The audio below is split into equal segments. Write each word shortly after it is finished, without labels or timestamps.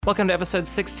Welcome to episode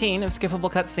 16 of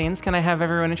Skippable Cutscenes. Can I have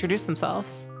everyone introduce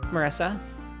themselves? Marissa.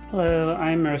 Hello,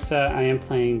 I'm Marissa. I am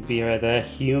playing Vera, the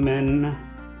human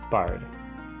bard.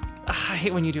 I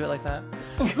hate when you do it like that.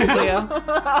 Leo.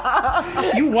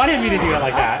 You wanted me to do it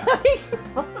like that.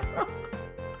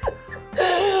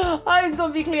 I'm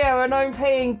Zombie Cleo and I'm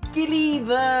playing Gilly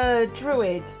the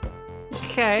Druid.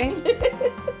 Okay.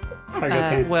 Cargo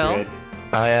pants Will. druid.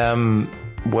 I am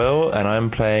Will, and I'm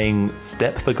playing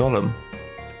Step the Golem.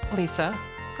 Lisa.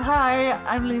 Hi,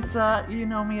 I'm Lisa. You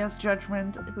know me as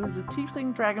Judgment, who is a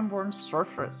tiefling dragonborn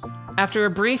sorceress. After a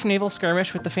brief naval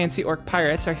skirmish with the fancy orc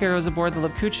pirates, our heroes aboard the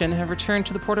Lipkuchen have returned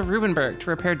to the port of Rubenberg to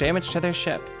repair damage to their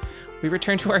ship. We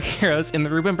return to our heroes in the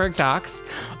Rubenberg docks,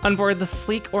 on board the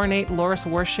sleek, ornate Loris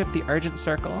warship, the Argent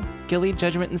Circle. Gilly,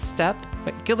 Judgment, Step,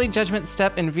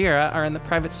 and Vera are in the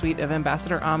private suite of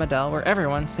Ambassador Amadel, where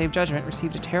everyone, save Judgment,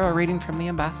 received a tarot reading from the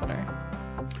Ambassador.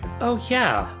 Oh,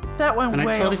 yeah. That went And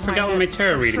way I totally over forgot my what my head.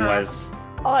 tarot reading Sure. was.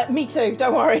 Me too,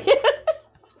 don't worry.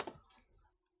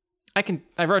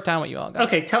 I wrote down what you all got.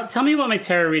 Okay, tell me what my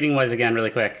tarot reading was again, really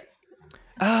quick.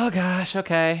 Oh gosh,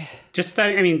 okay. Just,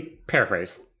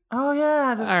 paraphrase. Oh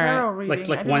yeah, the All right. tarot reading. I Like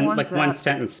didn't one want like that. one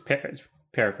sentence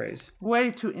paraphrase.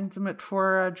 Way too intimate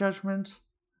for Judgment.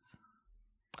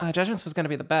 Judgments was going to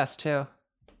be the best too.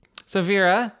 So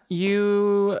Vera,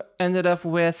 you ended up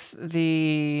with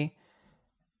the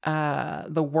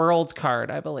world card,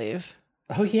 I believe.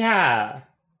 Oh, yeah.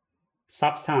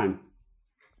 Stops time.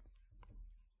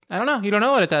 I don't know. You don't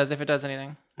know what it does, if it does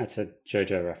anything. That's a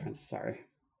JoJo reference, sorry.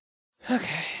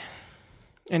 Okay.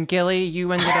 And Gilly,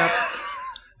 you ended up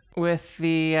with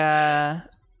the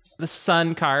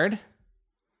sun card.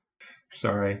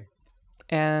 Sorry.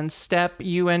 And Step,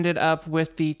 you ended up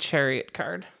with the chariot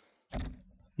card.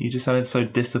 You just sounded so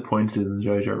disappointed in the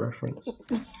JoJo reference.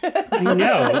 I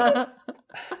know.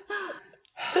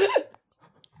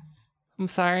 I'm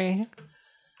sorry.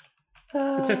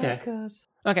 It's okay. God.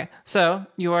 Okay, so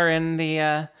you are in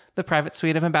the private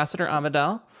suite of Ambassador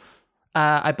Amadel.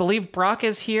 I believe Brock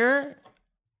is here,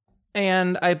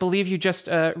 and I believe you just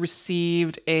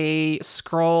received a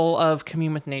scroll of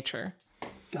Commune with Nature.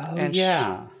 Oh, And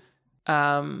yeah.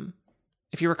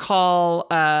 If you recall,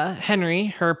 Henry,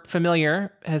 her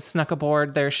familiar, has snuck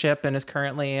aboard their ship and is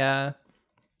currently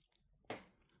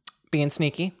being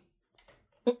sneaky.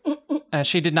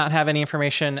 She did not have any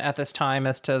information at this time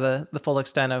as to the full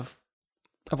extent of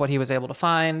what he was able to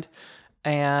find.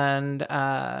 And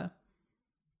what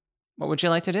would you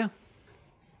like to do?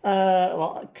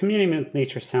 Well, communing with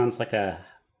nature sounds like a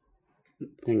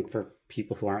thing for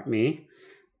people who aren't me.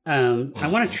 I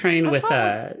want to train with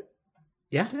yeah.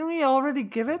 Didn't we already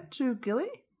give it to Gilly?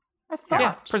 I thought.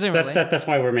 Yeah, presumably. That's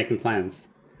why we're making plans.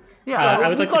 Yeah. I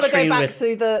would We've like to got to go train back with-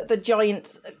 to the giant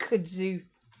kudzu.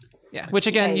 Yeah, which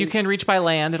again, you Cave. can reach by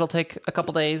land. It'll take a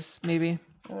couple days, maybe.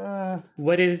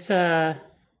 What is I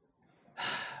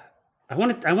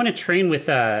want to train with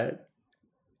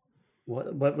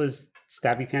what was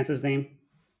Stabby Pants' name?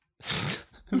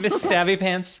 Miss Stabby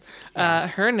Pants.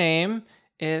 Her name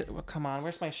is... Well, come on,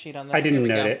 where's my sheet on this? I didn't Here we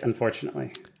note go. it,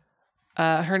 unfortunately.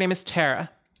 Her name is Tara.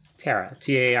 Tara,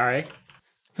 T-A-R-A.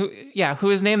 Who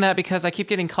is named that because I keep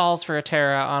getting calls for a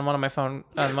Tara on one of my phone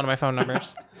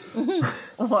numbers.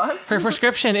 What? Her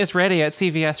prescription is ready at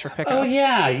CVS for pickup. Oh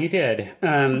yeah, you did.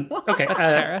 Okay, That's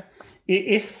Tara.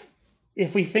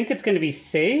 If we think it's going to be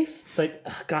safe, but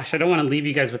gosh, I don't want to leave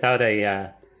you guys without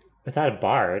a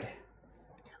bard.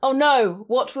 Oh no,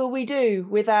 what will we do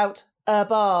without a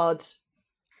bard?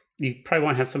 You probably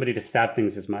won't have somebody to stab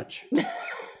things as much.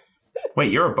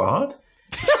 Wait, you're a bard?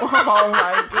 Oh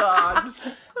my god.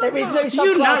 There is no Do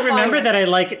you not subclass remember pirate. that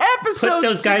I Episode put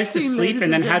those guys to 16, sleep ladies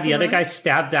and then and had the other gentlemen. guy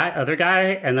stab that other guy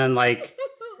and then The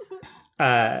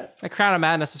Crown of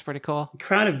Madness is pretty cool.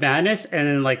 Crown of Madness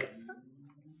and then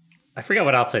I forget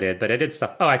what else I did, but I did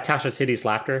stuff. Oh, I Tasha City's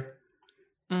laughter.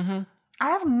 I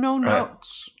have no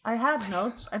notes. I had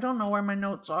notes. I don't know where my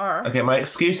notes are. Okay, my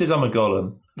excuse is I'm a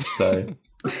golem, so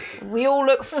We all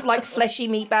look like fleshy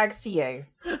meat bags to you.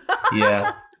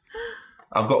 yeah.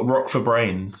 I've got rock for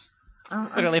brains.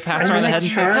 Literally pats her on the head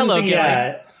and says, "Hello, Gilly."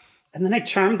 And then I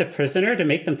charmed the prisoner to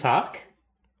make them talk.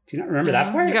 Do you not remember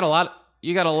that part? You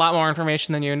got a lot more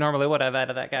information than you normally would have out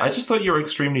of that guy. I just thought you were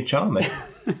extremely charming.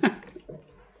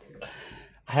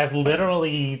 I have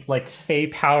literally fey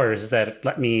powers that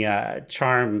let me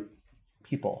charm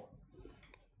people.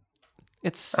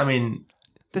 It's I mean,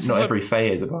 this not is every fae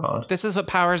is a bard. this is what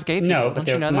powers gay people. No, but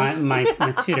Don't you know this? my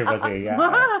tutor was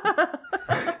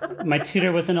my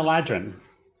tutor was an Eladrin.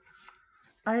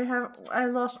 I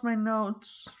lost my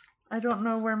notes. I don't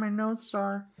know where my notes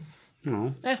are.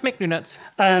 Oh. Make new notes.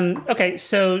 Okay,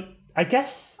 so I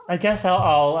guess I'm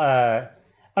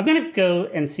gonna go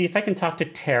and see if I can talk to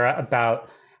Tara about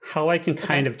how I can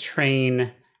kind of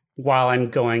train while I'm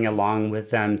going along with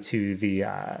them to the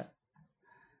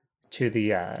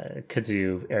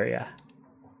kudzu area,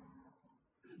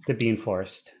 the bean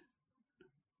forest.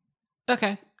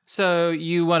 Okay. So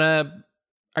you want to...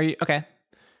 Are you... Okay.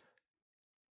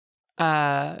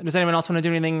 Does anyone else want to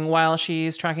do anything while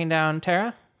she's tracking down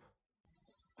Tara?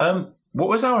 What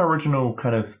was our original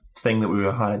kind of thing that we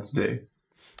were hired to do?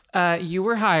 You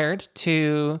were hired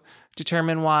to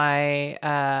determine why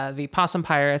the possum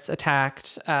pirates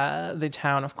attacked the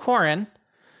town of Corin,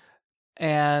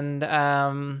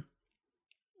 and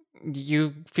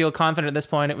you feel confident at this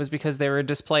point it was because they were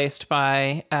displaced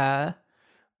by the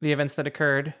events that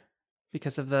occurred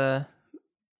because of the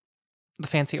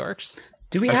fancy orcs.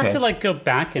 Do we have to go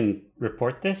back and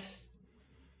report this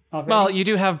already? Well, you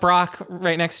do have Brock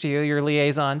right next to you, your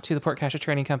liaison to the Port Cacha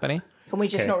Trading Company. Can we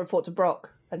just not report to Brock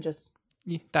and just...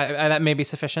 That may be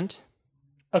sufficient.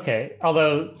 Okay,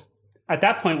 although at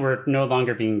that point we're no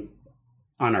longer being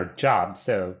on our job,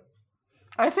 so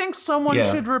I think someone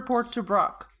should report to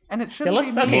Brock, and it shouldn't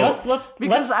be me. Let's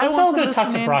I all want go to talk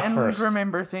listen to in Brock and first.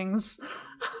 remember things.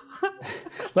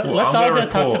 Let's all go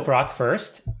talk to Brock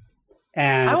first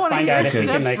and find out if we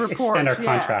can extend our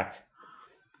contract,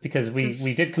 because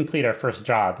we did complete our first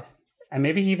job, and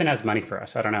maybe he even has money for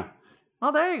us. I don't know.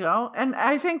 Well, there you go. And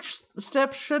I think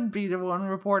Step should be the one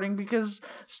reporting, because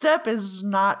Step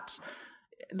doesn't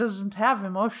have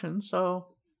emotions, so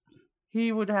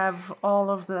he would have all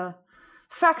of the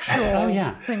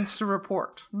factual things to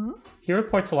report. Hmm? He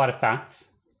reports a lot of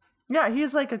facts. Yeah,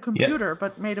 he's like a computer,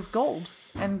 but made of gold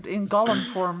and in golem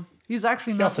form. He's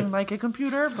actually nothing like a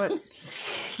computer, but...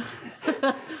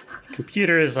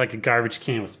 Computer is like a garbage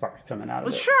can with sparks coming out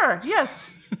of it. Sure,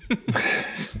 yes.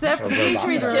 Step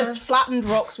Computer is just flattened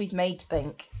rocks we've made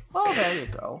think. Oh, there you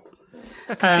go.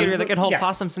 A computer that can hold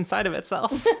possums inside of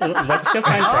itself. Let's go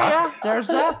find Brock. Yeah, there's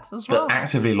that as well. That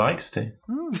actively likes to.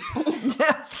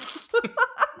 Yes.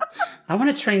 I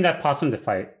want to train that possum to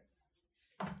fight.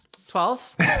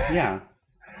 12? Yeah.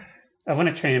 I want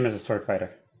to train him as a sword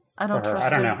fighter. I don't trust him. I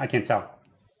don't know. I can't tell.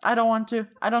 I don't want to.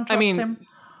 I don't trust him.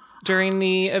 During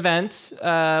the event,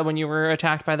 when you were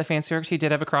attacked by the fancy orcs, he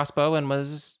did have a crossbow and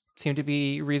seemed to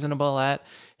be reasonable at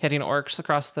hitting orcs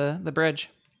across the bridge.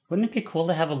 Wouldn't it be cool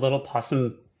to have a little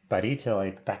possum buddy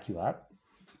to back you up?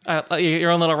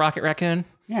 Your own little rocket raccoon?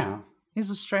 Yeah.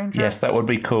 He's a stranger. Yes, that would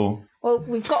be cool. Well,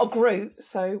 we've got a Groot,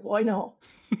 so why not?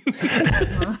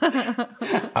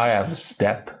 I have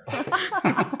Step.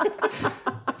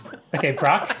 Okay,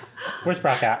 Brock. Where's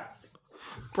Brock at?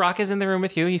 Brock is in the room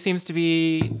with you. He seems to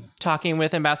be talking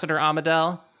with Ambassador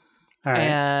Amadel. All right.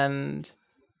 And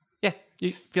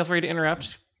you feel free to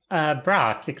interrupt.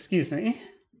 Brock, excuse me.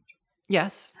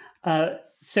 Yes.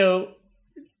 So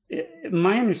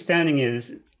my understanding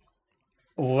is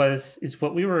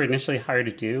what we were initially hired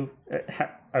to do.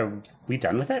 Are we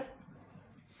done with it?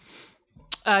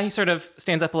 He sort of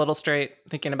stands up a little straight,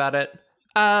 thinking about it.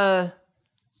 I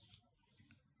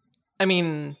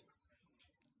mean,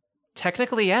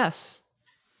 technically, yes.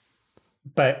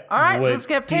 But all right, let's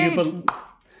get paid.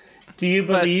 Do you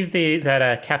believe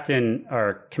that Captain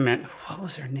or Command? What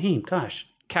was her name? Gosh,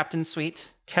 Captain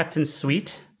Sweet. Captain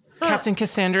Sweet. Captain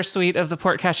Cassandra Sweet of the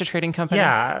Port Cacha Trading Company.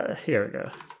 Yeah, here we go.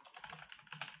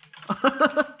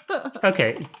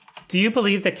 Okay. Do you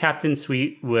believe that Captain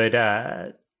Sweet would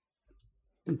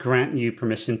grant you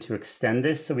permission to extend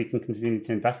this so we can continue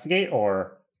to investigate,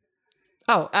 or?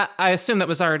 Oh, I assume that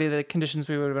was already the conditions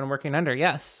we would have been working under.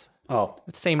 Yes. Oh,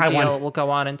 the same deal will go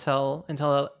on until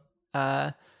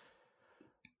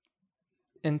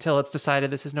it's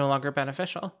decided this is no longer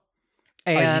beneficial.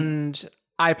 And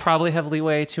I probably have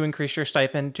leeway to increase your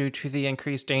stipend due to the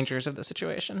increased dangers of the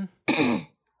situation. Do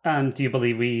you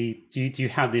believe do you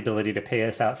have the ability to pay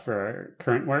us out for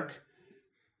current work?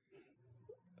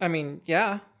 I mean,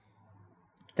 yeah.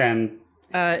 Then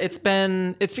it's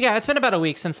been about a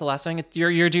week since the last thing.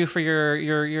 You're due for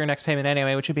your next payment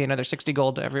anyway, which would be another 60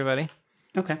 gold to everybody.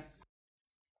 Okay.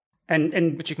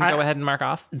 And which you can go ahead and mark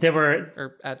off. There were,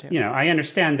 or add to. I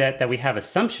understand that we have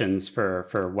assumptions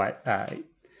for what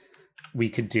we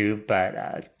could do,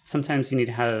 but sometimes you need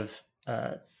to have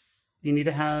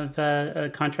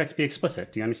contracts be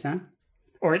explicit. Do you understand?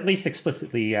 Or at least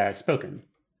explicitly spoken.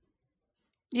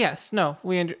 Yes. No.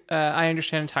 I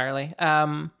understand entirely.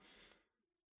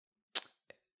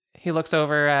 He looks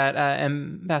over at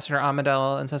Ambassador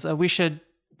Amadel and says, "We should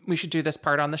do this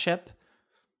part on the ship.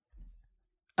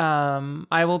 I'll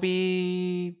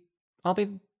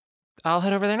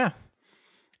head over there now."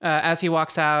 As he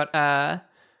walks out,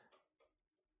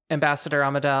 Ambassador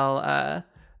Amadel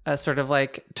sort of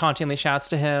like tauntingly shouts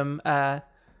to him,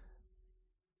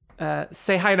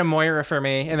 say hi to Moira for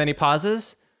me. And then he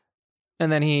pauses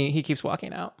and then he keeps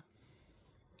walking out.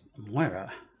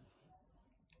 Moira?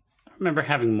 I don't remember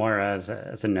having Moira as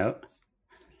a note.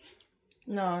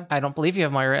 No. I don't believe you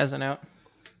have Moira as a note.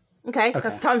 Okay.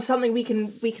 That's something we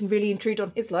can really intrude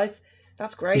on his life.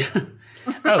 That's great.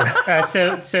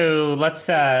 So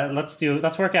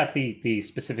let's work out the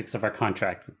specifics of our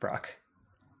contract with Brock.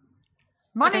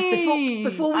 Money. Okay,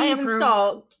 before we even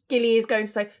start, Gilly is going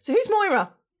to say, "So who's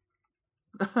Moira?"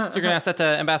 So you're gonna ask that to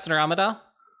Ambassador Amadel?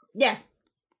 Yeah.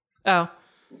 Oh.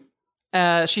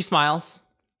 She smiles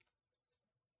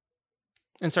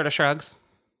and sort of shrugs.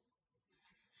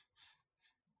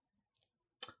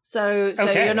 So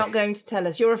you're not going to tell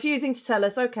us. You're refusing to tell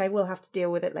us. Okay, we'll have to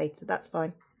deal with it later. That's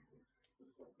fine.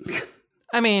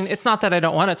 I mean, it's not that I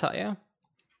don't want to tell you.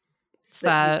 It's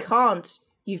that you can't.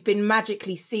 You've been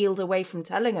magically sealed away from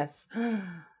telling us. Dun,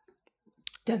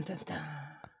 dun, dun.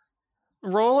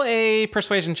 Roll a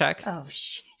persuasion check. Oh,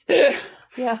 shit.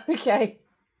 Yeah, okay.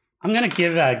 I'm going to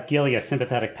give Gilly a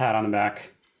sympathetic pat on the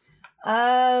back.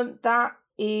 That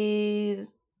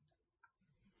is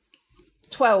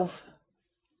 12.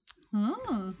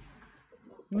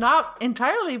 Not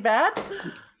entirely bad.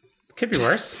 Could be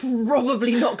worse.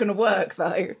 Probably not going to work,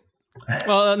 though.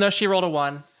 Well, no, she rolled a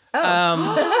 1.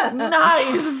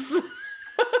 Nice.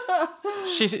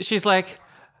 She's like,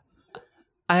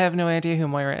 I have no idea who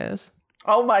Moira is.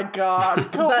 Oh my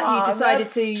god! But you decided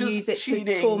to use it to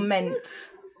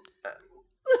torment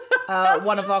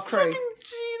one of our crew.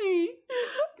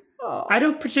 Oh. I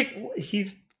don't particularly.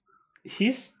 He's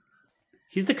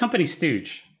the company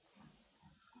stooge.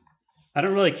 I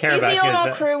don't really care about his... Is he on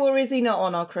our crew or is he not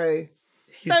on our crew?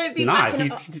 He's not.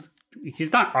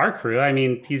 He's not our crew. I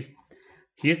mean, he's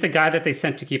the guy that they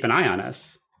sent to keep an eye on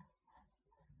us.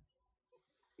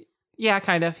 Yeah,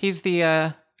 kind of. He's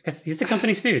the... He's the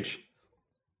company stooge.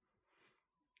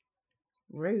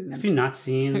 Rude. Have you not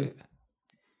seen...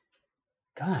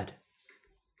 God.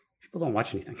 People don't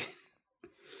watch anything.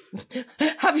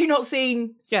 Have you not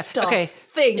seen stuff? Okay.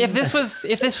 Things? If this was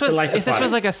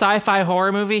like a sci-fi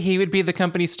horror movie, he would be the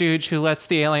company stooge who lets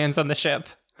the aliens on the ship.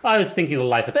 I was thinking The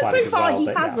Life Aquatic. But so far as well, he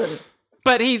hasn't. Yeah.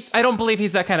 But I don't believe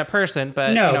he's that kind of person.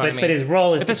 But no, you know what I mean. But his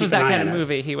role is. If this was that kind of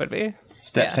movie, he would be.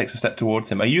 Step takes a step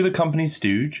towards him. Are you the company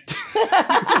stooge?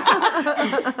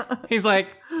 He's like,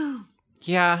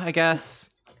 yeah, I guess.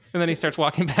 And then he starts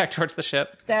walking back towards the ship.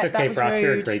 It's okay, Brock. Rude.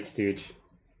 You're a great stooge.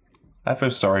 I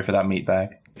feel sorry for that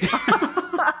meatbag.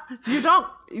 You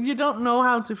don't know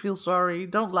how to feel sorry.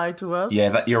 Don't lie to us.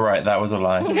 Yeah, you're right. That was a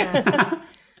lie. I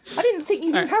didn't think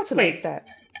you knew how to lie, Step.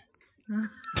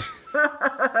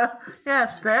 Yeah,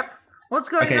 Step. What's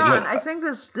going on? Look, I think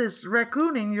this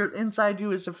raccooning inside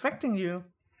you is affecting you.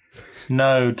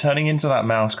 No, turning into that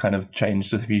mouse kind of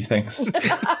changed a few things.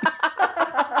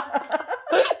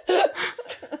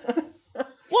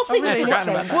 What things did it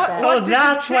change?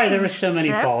 That's why there were so many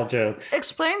ball jokes.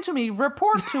 Explain to me.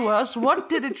 Report to us. What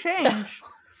did it change?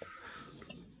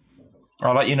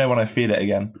 I'll let you know when I feel it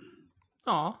again.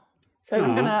 Aw. So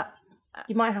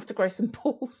you might have to grow some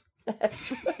balls.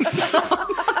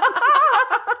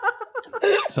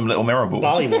 Some little mirror balls.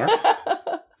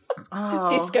 Polymorph.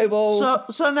 Disco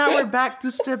balls. So now we're back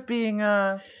to Step being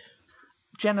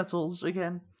genitals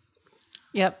again.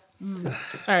 Yep. All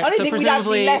right. I don't think we'd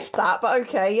actually left that, but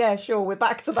okay, yeah, sure, we're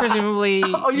back to that. Presumably,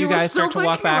 you guys start to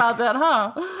walk back. About that,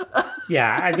 huh?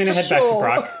 Yeah, I'm gonna head back to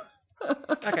Brock.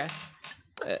 Okay.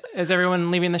 Is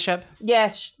everyone leaving the ship?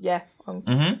 Yeah. All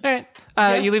right.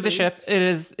 You leave the ship. It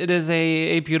is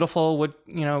a beautiful wood,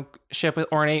 ship with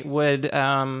ornate wood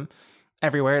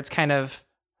everywhere. It's kind of,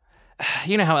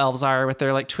 you know how elves are with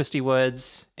their like twisty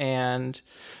woods and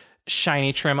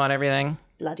shiny trim on everything.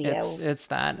 Bloody elves. It's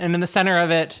that. And in the center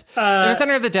of it, in the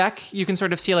center of the deck, you can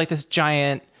sort of see like this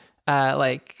giant,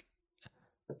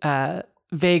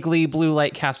 vaguely blue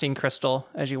light casting crystal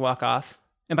as you walk off.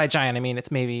 And by giant, I mean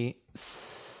it's maybe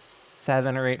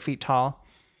 7 or 8 feet tall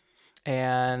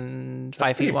and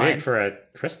 5 feet wide. Big for a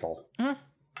crystal. Mm-hmm.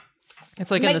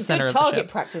 It's like in the center of the ship. Target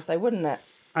practice, though, wouldn't it?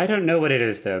 I don't know what it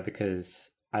is though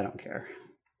because I don't care.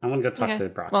 I want to go talk to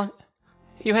Brock. Well,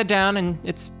 you head down and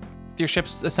your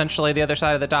ship's essentially the other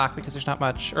side of the dock because there's not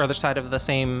much, or other side of the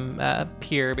same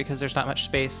pier because there's not much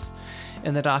space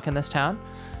in the dock in this town.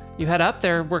 You head up.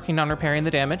 They're working on repairing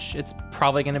the damage. It's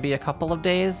probably going to be a couple of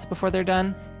days before they're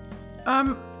done.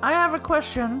 I have a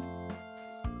question.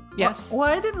 Yes.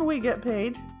 Why didn't we get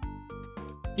paid?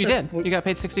 You did. You got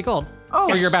paid 60 gold. Oh.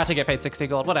 Or you're about to get paid 60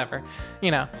 gold, whatever.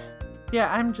 Yeah,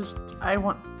 I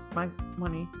want my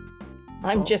money.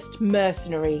 I'm just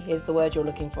mercenary is the word you're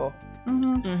looking for.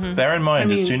 Bear in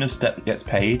mind, as soon as Step gets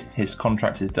paid, his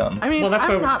contract is done. I mean, that's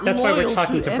why we're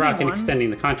talking to Brock and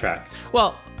extending the contract.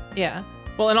 Well, yeah.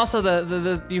 Well, and also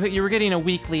you were getting a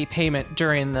weekly payment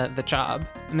during the job,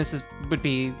 and this would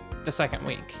be the second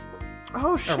week.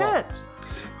 Oh shit!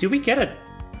 Did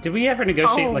we ever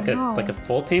negotiate like a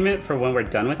full payment for when we're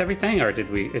done with everything, or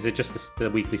is it just the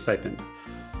weekly stipend?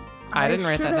 I didn't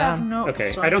write that down.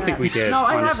 Okay, I don't think we did. No,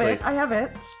 honestly. I have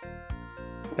it.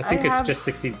 I think it's just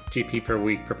 60 GP per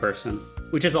week per person,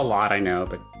 which is a lot, I know,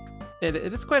 but it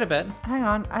is quite a bit. Hang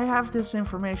on, I have this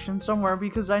information somewhere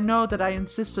because I know that I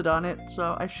insisted on it,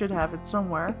 so I should have it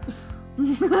somewhere.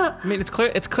 I mean, it's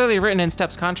clearly written in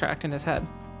Step's contract in his head.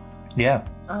 Yeah,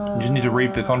 you just need to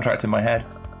read the contract in my head.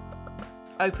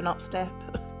 Open up, Step.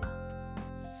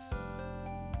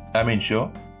 I mean,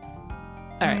 sure.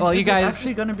 All right. Well, you guys is it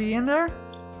actually going to be in there?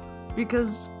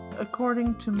 Because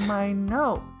according to my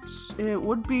notes, it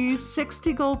would be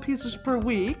 60 gold pieces per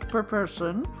week per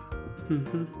person.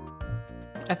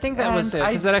 I think that was it,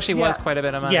 because that actually was quite a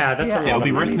bit of money. Yeah, that's a lot. It'll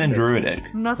be written in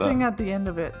Druidic. Nothing at the end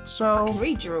of it. So I can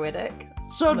read Druidic.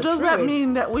 So does that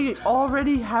mean that we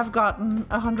already have gotten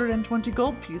 120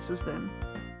 gold pieces then?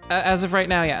 As of right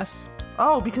now, yes.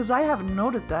 Oh, because I haven't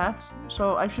noted that,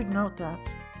 so I should note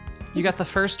that. You got the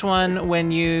first one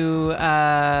when you... but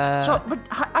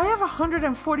I have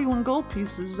 141 gold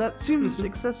pieces. That seems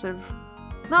excessive.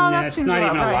 No, that seems it's not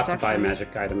even right, a lot to actually. buy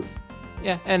magic items.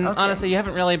 Yeah, and honestly, you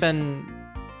haven't really been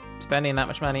spending that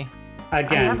much money.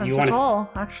 Again, I haven't you want at all,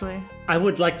 actually. I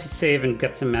would like to save and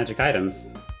get some magic items.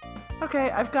 Okay,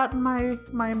 I've gotten my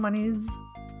monies.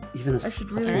 Even I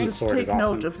should really just take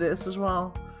note of this as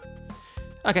well.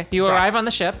 Okay, you arrive on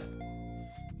the ship.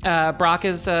 Brock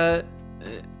is below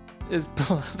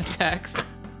the decks.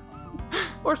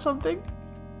 Or something.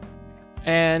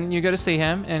 And you go to see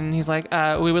him, and he's like,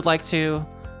 we would like to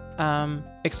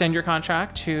extend your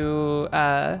contract to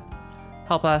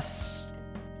help us.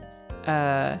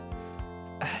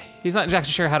 He's not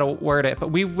exactly sure how to word it,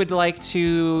 but we would like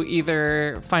to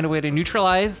either find a way to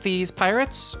neutralize these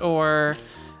pirates, or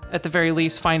at the very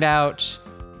least find out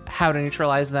how to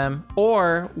neutralize them,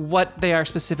 or what they are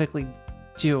specifically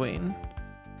doing.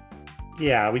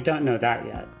 Yeah, we don't know that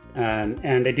yet.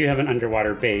 And they do have an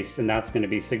underwater base, and that's going to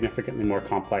be significantly more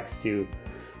complex to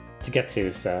get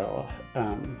to. So,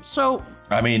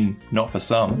 I mean, not for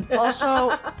some. Also,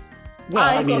 we'd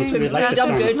like to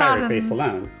storm the pirate base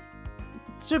alone.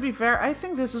 To be fair, I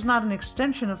think this is not an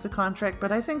extension of the contract,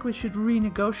 but I think we should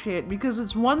renegotiate, because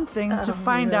it's one thing to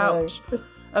find out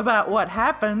about what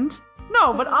happened.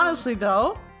 No, but honestly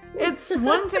though, it's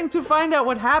one thing to find out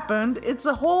what happened. It's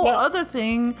a whole other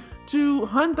thing to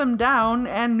hunt them down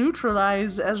and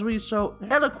neutralize, as we so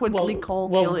eloquently call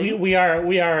killing. We are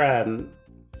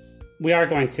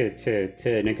going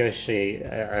to negotiate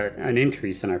an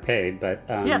increase in our pay, but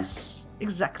yes,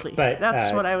 exactly. But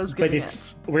that's what I was getting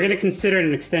at. We're going to consider it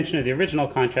an extension of the original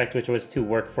contract, which was to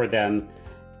work for them,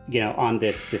 on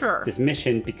this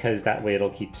mission, because that way it'll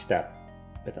keep step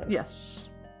with us. Yes.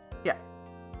 Yeah.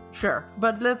 Sure.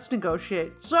 But let's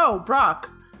negotiate. So, Brock,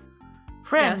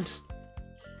 friend. Yes.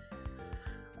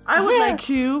 I would like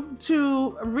you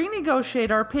to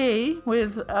renegotiate our pay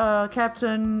with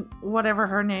Captain whatever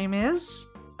her name is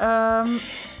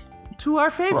to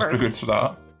our favor. That's a good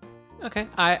start. Okay,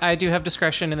 I do have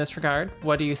discretion in this regard.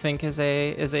 What do you think is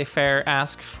a fair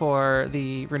ask for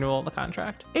the renewal of the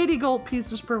contract? 80 gold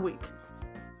pieces per week.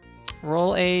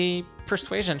 Roll a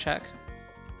persuasion check.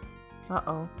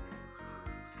 Uh-oh.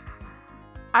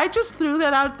 I just threw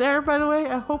that out there, by the way.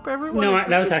 I hope everyone... No,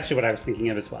 that was actually what I was thinking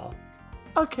of as well.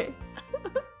 Okay.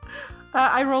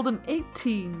 I rolled an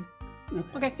 18.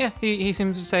 Okay, yeah, he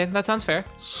seems to say that sounds fair.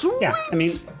 Sweet! Yeah, I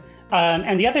mean...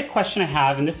 and the other question I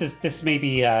have, and this may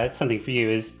be something for you,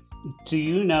 is do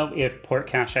you know if Port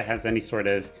Kasha has any sort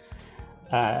of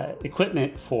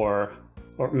equipment or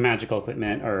magical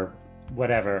equipment or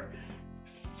whatever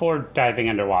for diving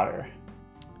underwater?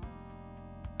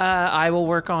 I will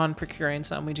work on procuring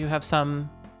some. We do have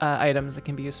some items that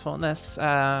can be useful in this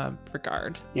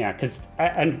regard. Yeah, because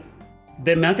and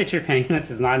the amount that you're paying us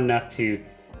is not enough to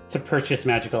purchase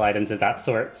magical items of that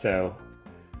sort, so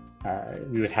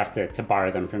we would have to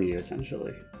borrow them from you,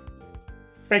 essentially.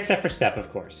 Except for Step,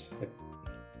 of course.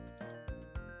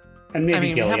 And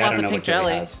maybe Gilly, I don't know what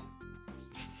Gilly has.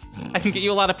 I can get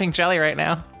you a lot of pink jelly right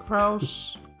now.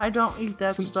 Gross. I don't eat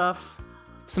that stuff.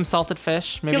 Some salted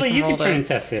fish, maybe Gilly, some you rolled can turn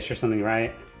oats. into a fish or something,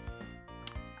 right?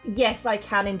 Yes, I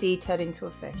can indeed turn into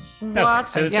a fish.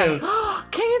 What? Okay, so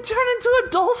Can you turn into a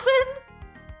dolphin?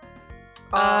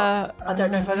 I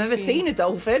don't know if I've ever seen a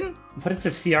dolphin. what is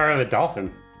the CR of a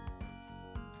dolphin?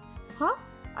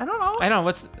 I don't know. I know.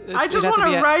 I just want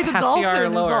to ride a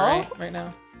dolphin. Lower, right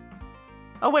now.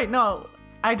 Oh wait, no,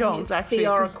 I don't actually.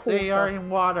 Because they are in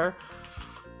water.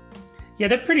 Yeah,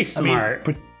 they're pretty smart.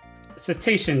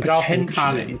 Cetacean, dolphin,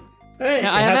 common. Hey,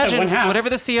 I imagine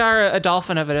whatever the CR a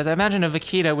dolphin of it is, I imagine a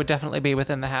vaquita would definitely be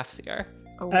within the half CR.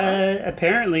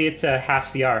 Apparently it's a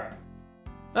half CR.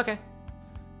 Okay.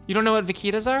 You don't know what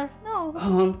vaquitas are? No.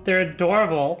 Oh, they're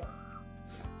adorable.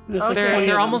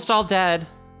 They're almost all dead.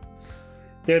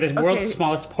 They're the world's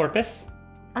smallest porpoise.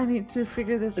 I need to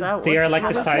figure this out. They are like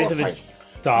the size of a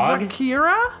dog.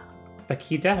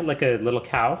 Vaquita, like a little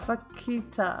cow.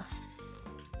 Vaquita.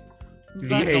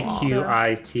 Vaquita.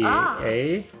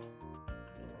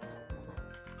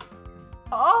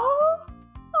 Oh.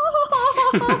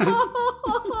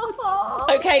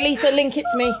 Okay, Lisa, link it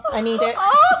to me. I need it.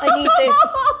 I need this.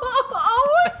 Oh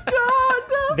my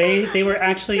god! They were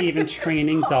actually even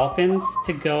training dolphins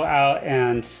to go out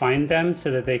and find them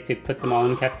so that they could put them all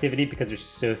in captivity because there's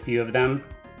so few of them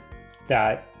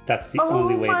that's the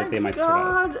only way that they might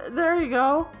survive. There you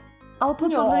go. I'll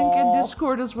put the link in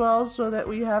Discord as well so that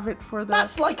we have it for the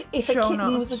That's like if a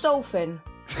kitten was a dolphin.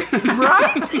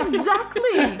 Right?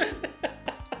 Exactly.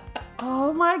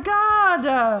 Oh my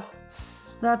god.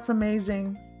 That's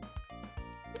amazing.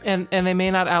 And they may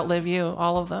not outlive you,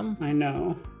 all of them. I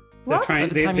know. What? By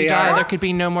the time you die, there could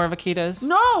be no more vaquitas.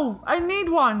 No, I need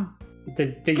one.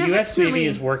 The U.S. Navy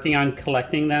is working on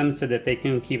collecting them so that they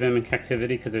can keep them in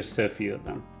captivity because there's so few of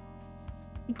them.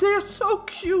 They're so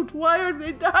cute. Why are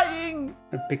they dying?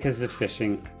 Because of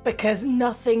fishing. Because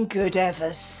nothing good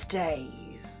ever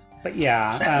stays. But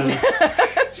yeah.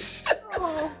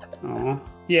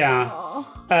 Yeah.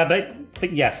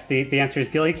 But yes, the answer is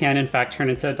Gilly can in fact turn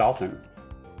into a dolphin.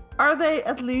 Are they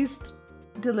at least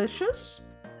delicious?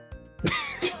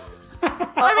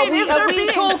 Are we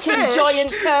talking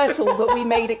giant turtle that we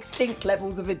made extinct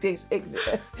levels of a dish?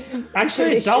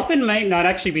 Actually, a dolphin might not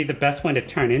actually be the best one to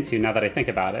turn into now that I think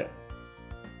about it.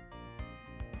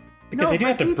 Because they do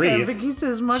have to breathe. Vaquita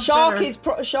is much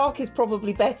better. Shark is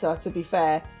probably better, to be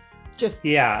fair. Just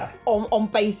on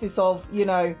basis of,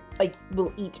 like,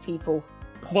 we'll eat people.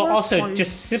 Well, also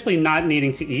just simply not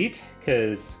needing to eat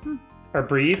or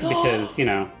breathe because,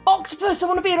 Octopus! I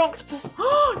want to be an octopus!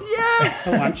 Yes!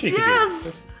 Oh, I'm sure you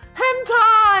yes!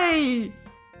 Hentai!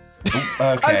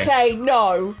 Okay,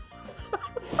 no.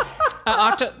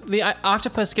 The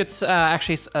octopus gets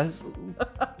actually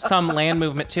some land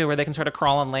movement too, where they can sort of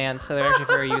crawl on land. So they're actually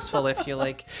very useful if you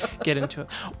get into it.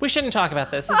 We shouldn't talk about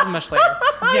this. This is much later.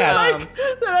 Yeah,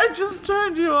 that I just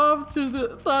turned you off to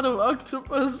the thought of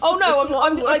octopus. Oh no,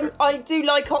 I do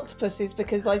like octopuses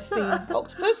because I've seen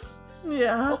Octopus.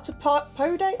 Yeah.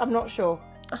 Octopode? I'm not sure.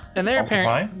 And they're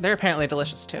apparently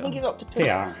delicious too. I think it's octopus.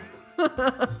 Yeah.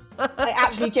 I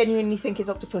actually genuinely think it's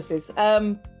octopuses.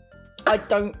 I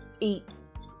don't eat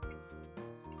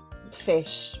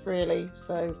fish, really,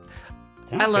 so...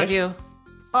 I love you.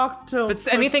 Octopus.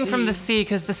 But anything from the sea,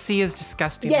 because the sea is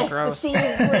disgusting and gross.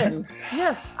 Yes, the sea is grim.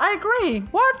 Yes, I agree.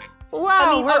 What?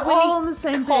 Wow, we're all on the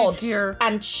same page here.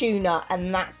 And tuna,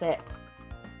 and that's it.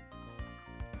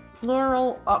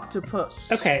 Plural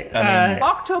octopus. Okay.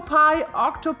 Octopi,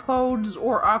 octopodes,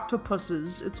 or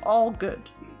octopuses. It's all good.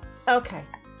 Okay.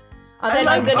 And then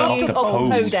I'm going to use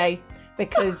octopode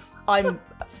because I'm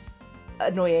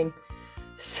annoying.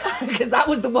 So, because that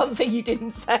was the one thing you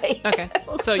didn't say. Okay.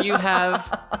 So you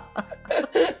have...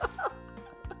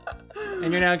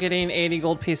 And you're now getting 80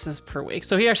 gold pieces per week.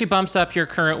 So he actually bumps up your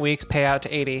current week's payout to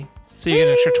 80. So you get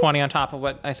an extra 20 on top of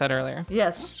what I said earlier.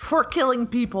 Yes, for killing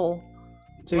people.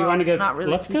 So you want to go...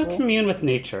 Let's go commune with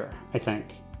nature, I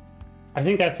think. I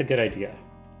think that's a good idea.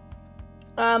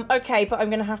 Okay, but I'm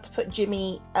going to have to put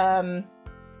Jimmy...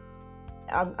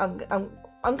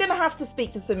 I'm going to have to speak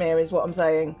to Samir, is what I'm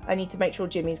saying. I need to make sure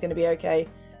Jimmy's going to be okay.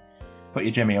 Put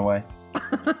your Jimmy away.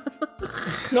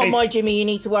 It's not my Jimmy you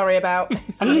need to worry about.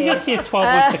 I'm going to go see if 12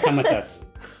 wants to come with us.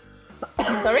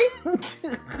 Sorry?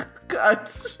 God,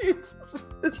 Jesus.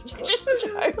 It's just a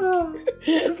joke.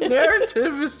 This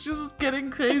narrative is just getting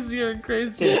crazier and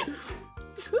crazier.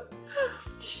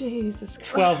 Jesus Christ.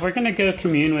 12, we're going to go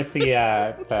commune with the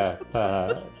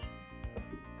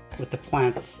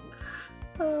plants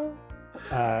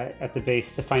at the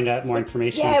base to find out more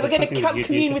information. Yeah, we're going to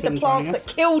commune with the plants that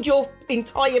killed your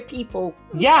entire people.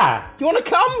 Yeah. You want to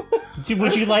come?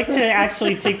 Would you like to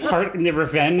actually take part in the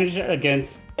revenge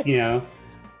against, for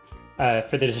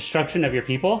the destruction of your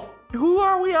people? Who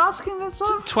are we asking this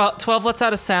of? 12 lets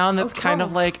out a sound that's kind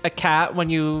of like a cat when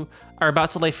you are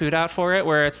about to lay food out for it,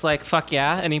 where it's like, fuck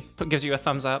yeah, and he gives you a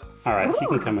thumbs up. All right, he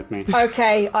can come with me.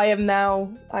 Okay,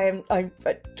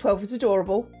 12 is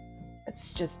adorable. It's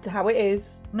just how it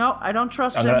is. No, I don't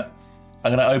trust him.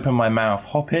 I'm gonna open my mouth.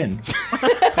 Hop in.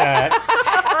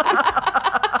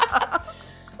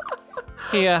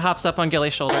 He hops up on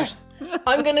Gilly's shoulders.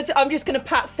 I'm just gonna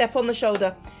pat Step on the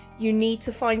shoulder. You need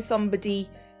to find somebody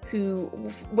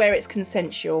where it's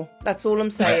consensual. That's all I'm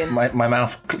saying. My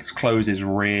mouth closes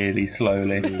really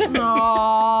slowly. Aww.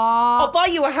 I'll buy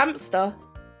you a hamster.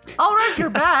 I'll ride your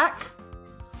back.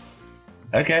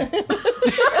 Okay.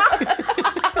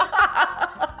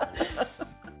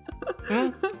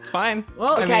 It's fine.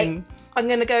 Well, Okay, I mean, I'm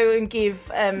gonna go and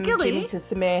give Gilly? Gilly to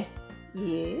Samir.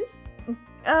 Yes.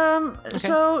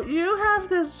 So you have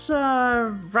this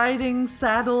riding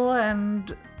saddle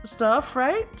and stuff,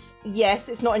 right? Yes,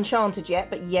 it's not enchanted yet,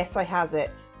 but yes, I has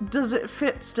it. Does it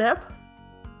fit Step?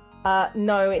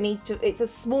 No, it needs to. It's a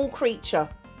small creature.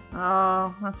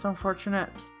 Oh, that's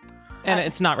unfortunate. and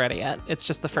it's not ready yet. It's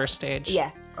just the first stage.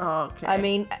 Yeah. Okay. I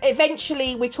mean,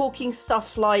 eventually we're talking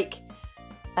stuff like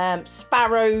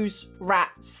sparrows,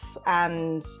 rats,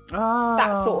 and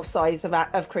that sort of size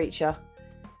of creature.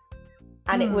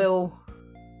 And it will...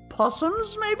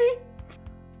 Possums, maybe?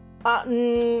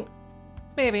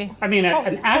 Maybe. I mean, an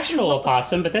actual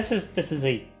opossum, but this is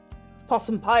a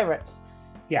possum pirate.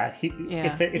 Yeah,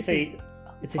 it's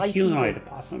a humanoid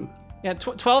opossum. Yeah,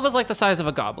 12 is like the size of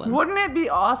a goblin. Wouldn't it be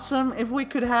awesome if we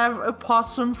could have a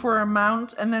possum for a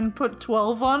mount and then put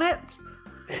 12 on it?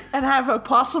 And have a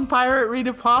possum pirate ride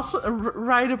a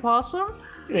possum?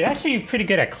 They're actually pretty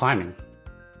good at climbing.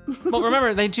 Well,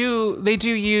 remember, they do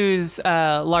use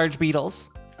large beetles.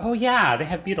 Oh yeah, they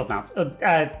have beetle mounts.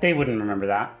 They wouldn't remember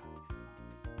that.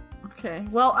 Okay,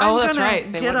 well, I'm that's gonna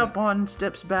right, they get wouldn't. up on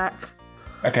Stip's back.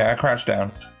 Okay, I crouch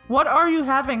down. What are you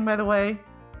having, by the way?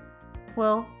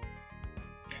 Will?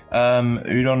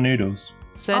 Udon noodles.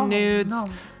 Send nudes.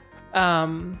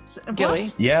 No. Gilly.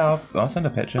 What? Yeah, I'll send a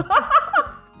picture.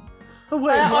 Oh,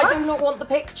 wait, what? I do not want the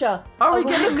picture. Are we I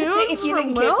will getting look at it nudes if you from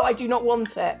link Will? it, but I do not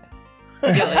want it.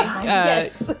 Gilly.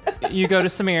 Yes. You go to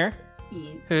Samir,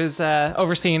 Yes. who's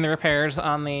overseeing the repairs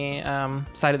on the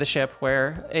side of the ship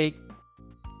where a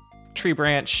tree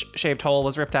branch shaped hole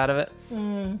was ripped out of it.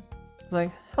 He's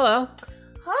like, hello.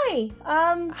 Hi.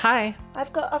 Hi.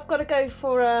 I've got to go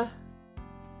for a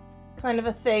kind of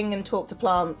a thing and talk to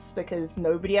plants because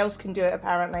nobody else can do it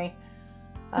apparently.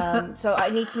 So I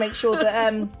need to make sure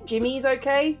that Jimmy's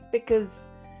okay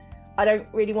because I don't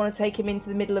really want to take him into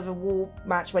the middle of a war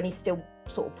match when he's still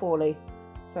sort of poorly.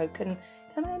 So can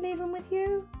I leave him with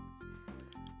you?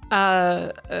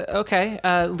 Okay.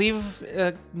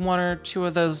 Leave one or two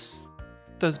of those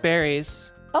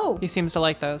berries. Oh, He seems to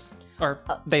like those. Or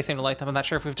they seem to like them. I'm not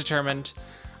sure if we've determined.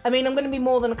 I mean, I'm going to be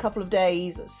more than a couple of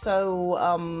days, so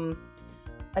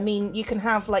I mean, you can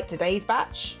have like today's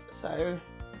batch, so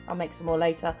I'll make some more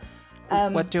later.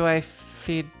 What do I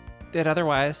feed it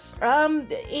otherwise?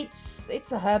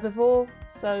 It's a herbivore,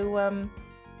 so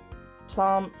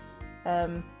plants,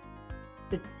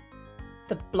 the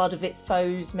blood of its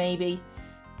foes, maybe.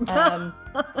 No,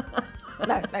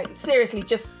 seriously,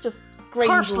 just grains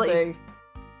will Parsley. do.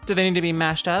 Do they need to be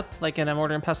mashed up, like in a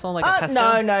mortar and pestle, like a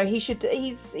pesto? No, he should.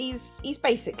 He's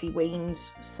basically weaned,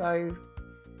 so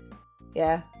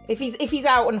yeah. If he's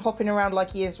out and hopping around like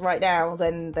he is right now,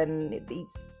 then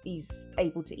he's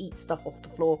able to eat stuff off the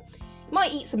floor. He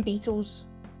might eat some beetles.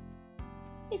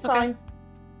 He's Okay. fine.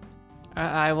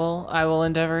 I will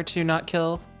endeavor to not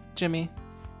kill Jimmy.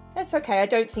 It's okay. I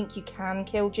don't think you can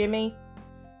kill Jimmy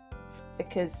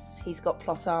because he's got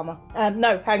plot armor.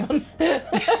 No, hang on.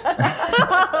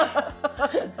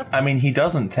 I mean, he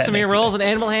doesn't technically. Samir rolls an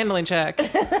animal handling check.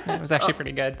 It was actually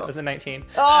pretty good. It was a 19.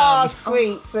 Oh,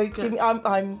 sweet. So Jimmy,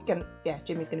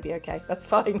 Jimmy's gonna be okay. That's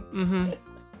fine. Mm-hmm.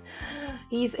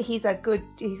 He's a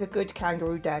good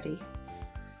kangaroo daddy.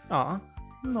 Aw.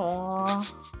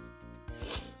 Aww.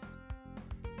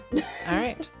 All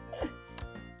right.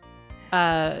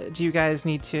 Do you guys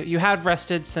need to... You had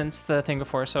rested since the thing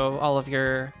before, so all of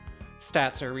your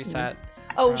stats are reset.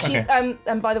 Oh, she's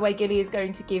and by the way, Gilly is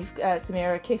going to give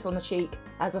Samira a kiss on the cheek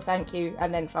as a thank you,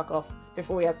 and then fuck off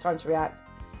before he has time to react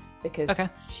because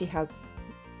she has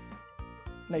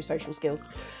no social skills.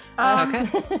 Okay.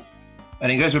 And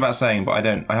it goes without saying, but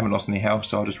I haven't lost any health,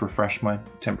 so I'll just refresh my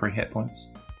temporary hit points.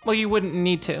 Well, you wouldn't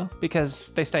need to because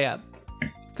they stay up.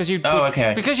 Because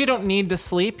you don't need to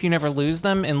sleep, you never lose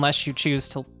them unless you choose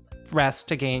to rest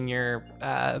to gain your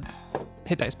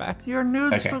hit dice back. Your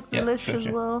nudes Okay, look yeah, delicious,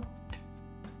 gotcha. Will.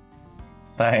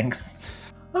 Thanks.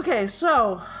 Okay,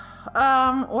 so,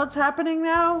 what's happening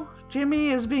now? Jimmy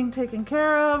is being taken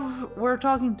care of. We're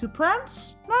talking to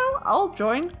plants now. I'll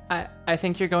join. I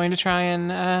think you're going to try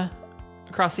and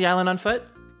cross the island on foot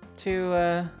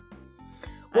to...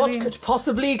 What could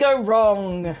possibly go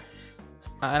wrong?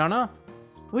 I don't know.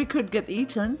 We could get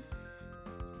eaten.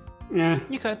 Yeah.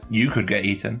 You could. You could get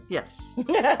eaten. Yes.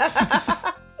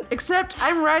 Except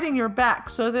I'm riding your back,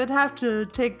 so they'd have to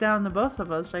take down the both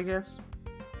of us, I guess.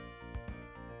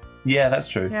 Yeah, that's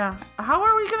true. Yeah. How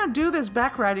are we gonna do this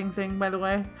back riding thing, by the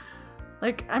way?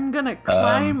 Like, I'm gonna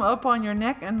climb up on your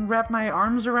neck and wrap my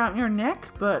arms around your neck,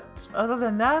 but other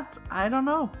than that, I don't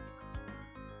know.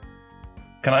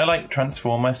 Can I, like,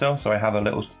 transform myself so I have a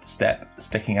little step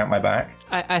sticking out my back?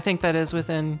 I think that is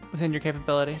within your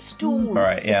capability. Stool. All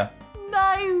right, yeah.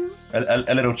 Nice!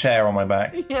 A little chair on my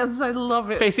back. Yes, I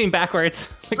love it. Facing backwards.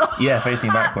 Yeah,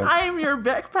 facing backwards. I am your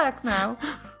backpack now.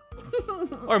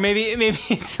 Or maybe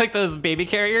it's like those baby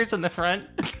carriers in the front.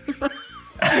 Where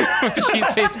she's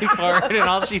facing forward and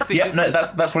all she sees. Yeah, no,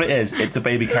 that's what it is. It's a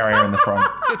baby carrier in the front,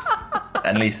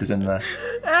 and Lisa's in there.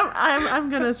 I'm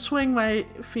gonna swing my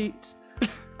feet.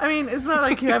 I mean, it's not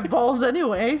like you have balls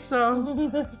anyway,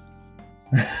 so.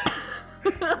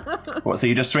 What? So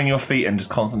you just swing your feet and just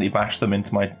constantly bash them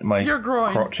into my Your groin.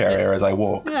 crotch area as I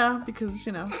walk? Yeah, because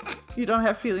you don't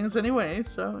have feelings anyway,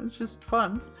 so it's just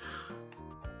fun.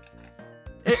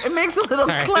 It makes a little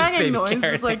Sorry, clanging noise.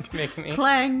 It's like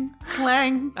clang,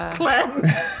 clang, clang.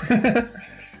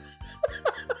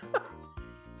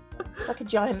 It's like a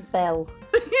giant bell.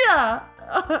 Yeah.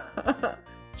 All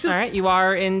right, you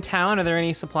are in town. Are there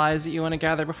any supplies that you want to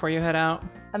gather before you head out?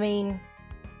 I mean,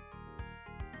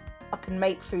 I can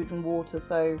make food and water,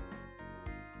 so...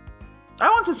 I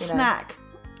want a snack.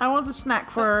 I want a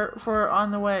snack for on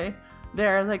the way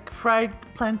there, like fried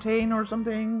plantain or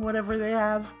something, whatever they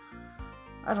have.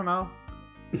 I don't know.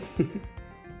 You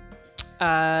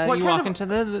walk into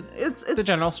the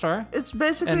general store. It's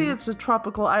basically it's a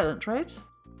tropical island, right?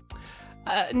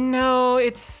 No,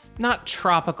 it's not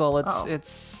tropical.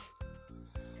 It's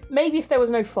Maybe if there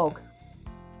was no fog.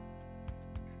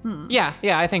 Yeah,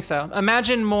 I think so.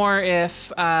 Imagine more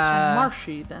if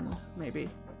marshy then, maybe.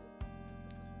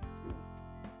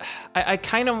 I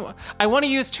want to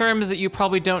use terms that you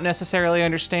probably don't necessarily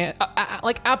understand,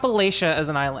 like Appalachia as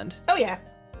an island. Oh yeah.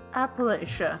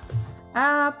 Appalachia.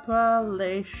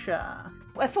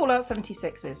 Where Fallout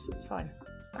 76 is. It's fine.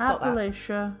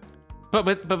 Appalachia. But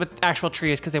with actual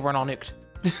trees because they weren't all nuked.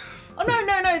 Oh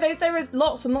no! There are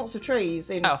lots and lots of trees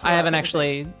in. Fallout I haven't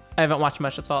 76. I haven't watched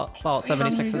much of Fallout 76 From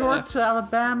and New York stuff. to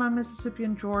Alabama, Mississippi,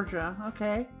 and Georgia.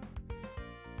 Okay.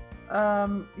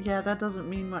 Yeah, that doesn't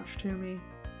mean much to me.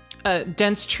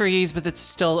 Dense trees, but it's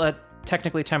still a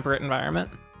technically temperate environment.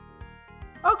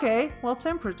 Okay, well,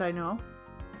 temperate, I know.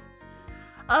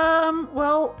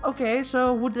 Well, okay,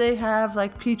 so would they have,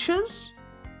 like, peaches?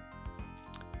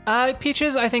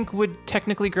 Peaches, I think, would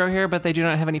technically grow here, but they do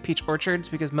not have any peach orchards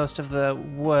because most of the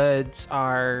woods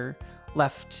are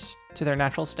left to their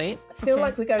natural state. I feel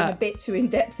like we're going a bit too in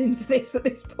depth into this at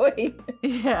this point.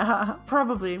 Yeah,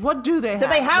 probably. What do they have? Do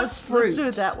they have fruit? Let's do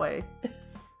it that way.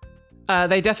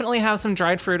 They definitely have some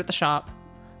dried fruit at the shop.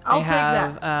 I'll take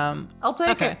that. I'll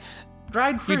take it.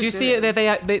 Dried fruit. You do see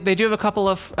it. They do have a couple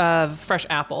of fresh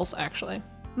apples, actually.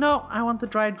 No, I want the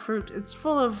dried fruit. It's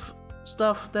full of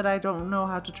stuff that I don't know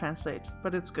how to translate,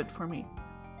 but it's good for me.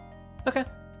 Okay.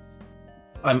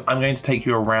 I'm going to take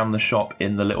you around the shop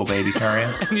in the little baby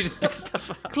carrier. And you just pick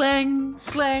stuff up. Clang,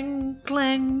 clang,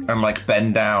 clang. And like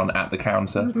bend down at the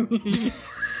counter.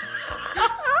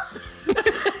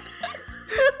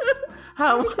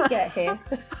 How did we get here?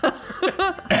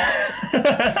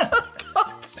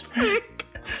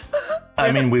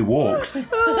 I mean, we walked.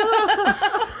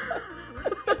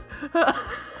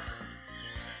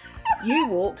 You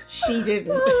walked, she didn't.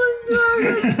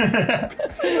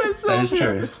 That is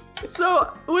true.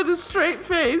 So, with a straight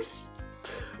face,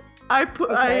 I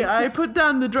put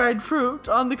down the dried fruit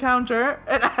on the counter,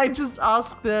 and I just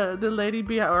asked the lady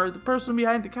or the person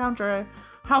behind the counter,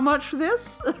 how much for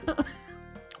this?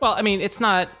 Well, I mean, it's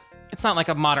not like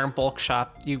a modern bulk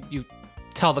shop. You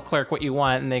tell the clerk what you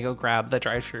want, and they go grab the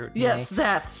dried fruit. Yes,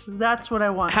 that's what I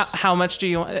want. How much do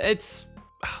you want? It's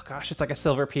like a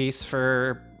silver piece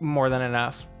for more than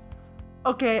enough.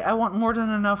 Okay, I want more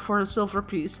than enough for a silver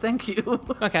piece. Thank you.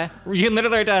 Okay, you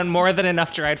literally are done more than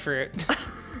enough dried fruit.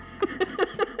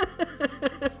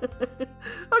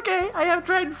 Okay, I have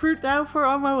dried fruit now for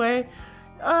on my way.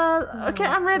 Okay,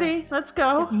 I'm ready. Let's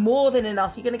go. More than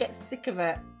enough. You're gonna get sick of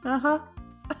it. Uh-huh.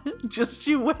 Just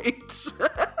you wait.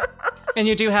 And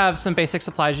you do have some basic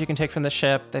supplies you can take from the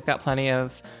ship. They've got plenty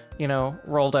of,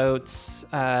 rolled oats,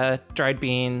 dried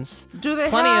beans. Do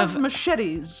they have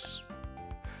machetes?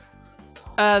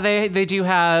 They do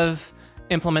have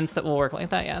implements that will work like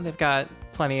that, yeah. They've got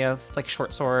plenty of, like,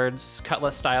 short swords,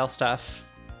 cutlass-style stuff.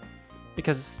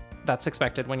 Because that's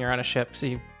expected when you're on a ship, so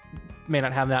you may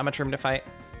not have that much room to fight.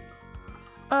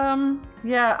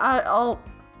 Yeah, I'll...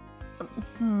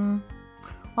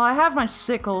 Well, I have my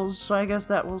sickles, so I guess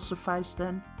that will suffice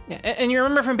then. Yeah, and you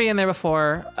remember from being there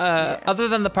before, other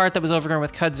than the part that was overgrown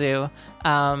with kudzu,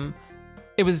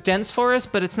 it was dense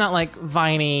forest, but it's not like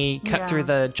viney cut through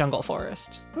the jungle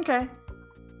forest. Okay.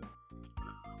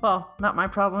 Well, not my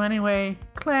problem anyway.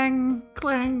 Clang,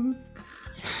 clang.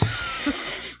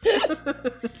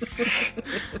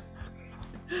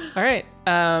 All right,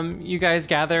 you guys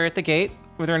gather at the gate.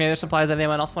 Were there any other supplies that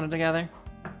anyone else wanted to gather?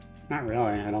 Not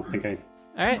really. I don't think I...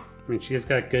 All right. I mean, she's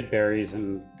got good berries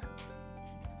and...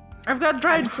 I've got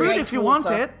dried fruit if you want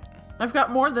it. I've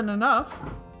got more than enough.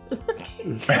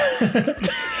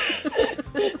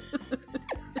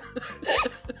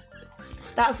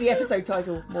 That's the episode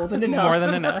title. More than enough. More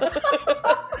than enough.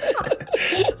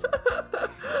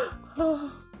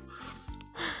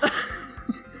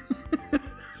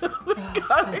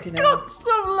 I can't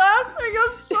stop laughing.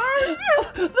 I'm sorry.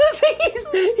 The thing is,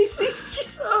 it's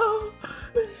just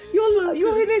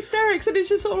you're in hysterics, and it's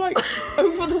just sort of like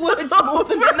over the words more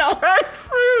than enough. Dried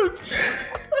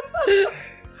fruits.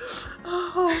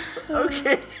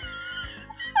 Okay.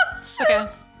 Okay.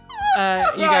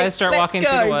 You guys start walking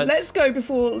through the woods. Let's go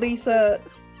before Lisa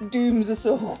dooms us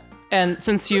all. And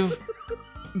since you've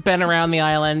been around the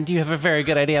island, you have a very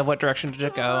good idea of what direction to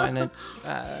go, and it's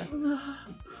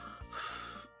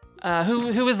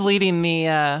who is leading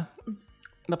the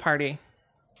party?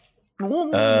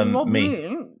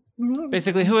 Me.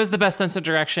 Basically, who has the best sense of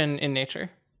direction in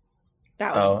nature?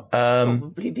 That would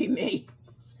probably be me.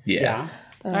 Yeah.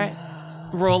 All right.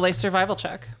 Roll a survival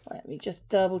check. Let me just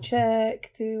double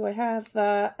check. Do I have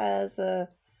that as a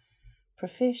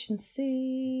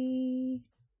proficiency?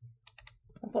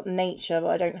 I've got nature, but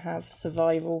I don't have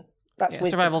survival. That's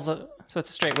wisdom. Survival's so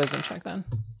it's a straight wisdom check then.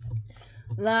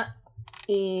 That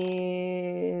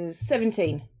is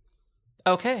 17.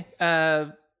 Okay.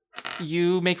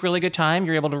 You make really good time.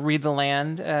 You're able to read the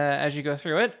land as you go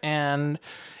through it, and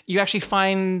you actually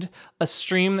find a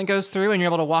stream that goes through, and you're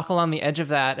able to walk along the edge of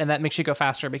that, and that makes you go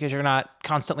faster because you're not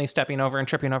constantly stepping over and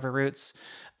tripping over roots.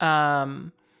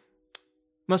 Most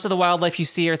of the wildlife you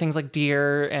see are things like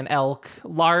deer and elk,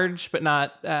 large but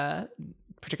not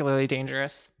particularly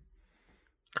dangerous.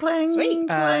 Clang, Sweet.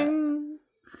 clang.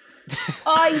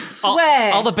 I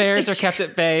swear. All the bears are kept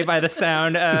at bay by the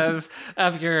sound of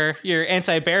your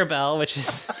anti-bear bell, which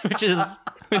is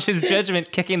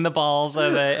Judgment kicking the balls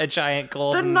of a giant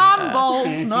golden. The non-balls,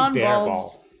 Anti-bear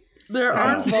non-balls. ball. There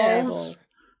aren't balls.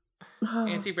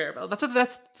 Anti-bear bell.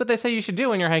 That's what they say you should do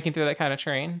when you're hiking through that kind of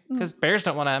terrain, because bears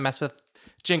don't want to mess with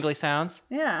jingly sounds.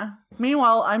 Yeah.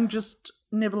 Meanwhile, I'm just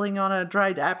nibbling on a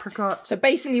dried apricot. So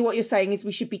basically what you're saying is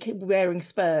we should be wearing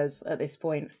spurs at this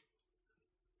point.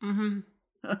 Mm-hmm.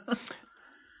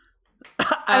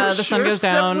 The sun goes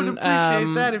down. Would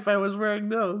appreciate that if I was wearing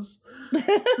those.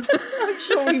 I'm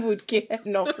sure we would get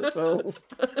not at all.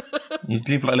 You'd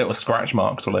leave like little scratch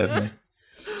marks all over me.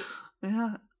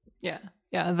 Yeah.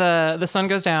 Yeah. The sun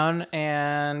goes down,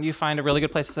 and you find a really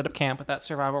good place to set up camp with that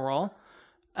survival roll.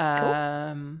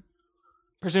 Cool.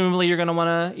 Presumably, you're going to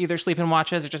want to either sleep in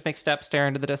watches or just make steps, stare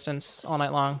into the distance all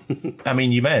night long. I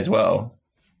mean, you may as well.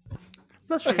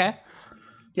 That's true. Okay.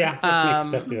 Yeah, let's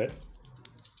make Steph do it.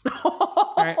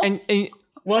 All right. And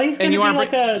Well, he's going to be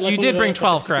like a... you did bring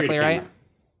 12 correctly, right?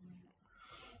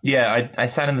 Yeah, I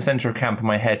sat in the center of camp and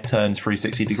my head turns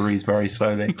 360 degrees very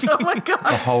slowly. Oh my god.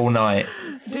 The whole night.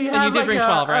 Do you have did bring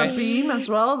 12, right? a beam as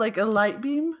well? Like a light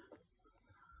beam?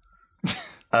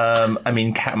 I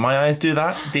mean, can my eyes do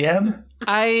that, DM?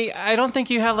 I don't think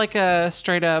you have like a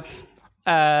straight up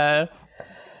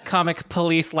comic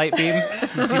police light beam.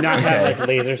 Do not have like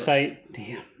laser sight.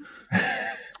 Damn.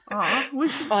 We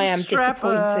should I am strap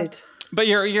disappointed. But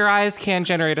your eyes can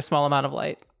generate a small amount of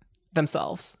light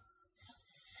themselves.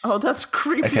 Oh, that's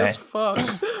creepy as fuck.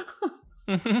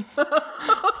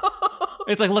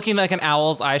 It's like looking like an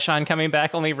owl's eye shine coming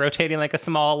back, only rotating like a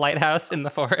small lighthouse in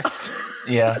the forest.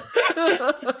 Yeah.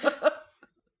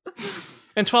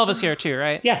 And 12 is here too,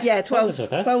 right? Yes. Yeah, 12 is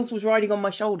with us. 12 was riding on my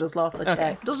shoulders last I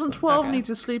checked. Doesn't 12 Okay. need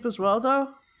to sleep as well, though?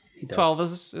 He does. 12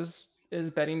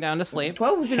 is bedding down to sleep.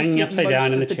 12 has been Hanging asleep upside most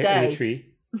down in of the, the in day. the tree.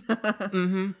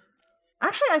 Mm-hmm.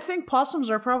 Actually, I think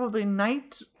possums are probably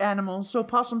night animals, so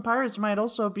possum pirates might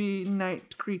also be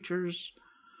night creatures.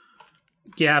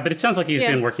 Yeah, but it sounds like he's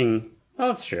been working... Oh,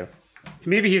 that's true.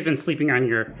 Maybe he's been sleeping on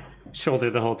your shoulder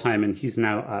the whole time and he's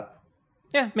now up.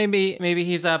 Yeah, maybe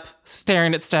he's up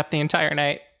staring at Step the entire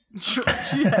night.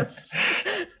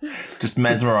 Yes. Just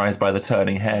mesmerized by the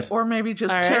turning head. Or maybe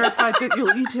just All right. terrified that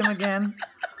you'll eat him again.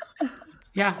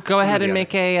 Yeah. Go ahead and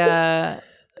make a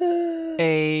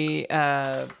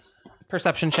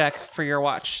perception check for your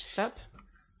watch step.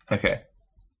 Okay.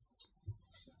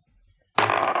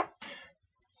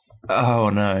 Oh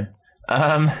no.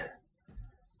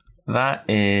 That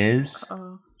is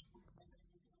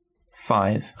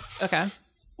 5. Okay.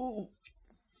 Ooh.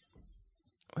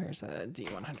 Where's a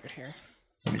D100 here?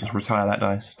 Let me just retire that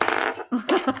dice.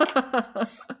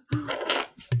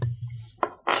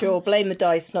 Sure, blame the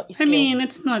dice, not your skill. I mean,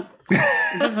 it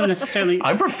doesn't necessarily...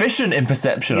 I'm proficient in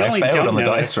perception. I failed on the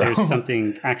dice roll. There's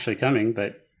something actually coming,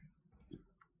 but...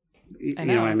 You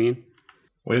know what I mean?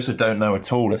 We also don't know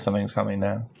at all if something's coming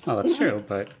now. Oh, that's true,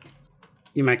 but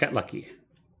you might get lucky.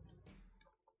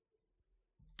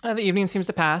 The evening seems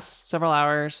to pass. Several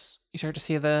hours. You start to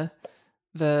see the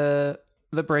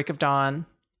break of dawn.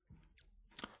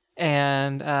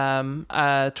 And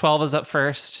 12 is up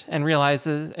first and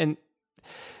realizes... and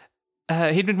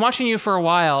he'd been watching you for a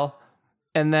while,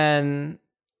 and then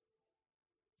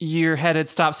your head had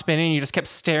stopped spinning. And you just kept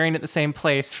staring at the same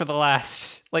place for the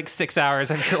last 6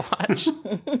 hours of your watch.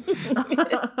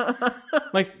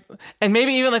 And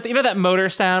maybe even that motor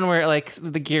sound where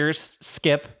the gears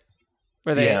skip.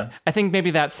 Where they, yeah. I think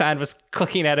maybe that sound was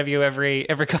clicking out of you every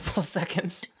couple of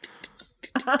seconds.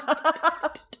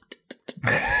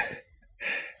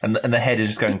 and the head is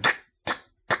just going.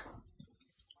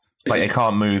 It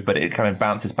can't move, but it kind of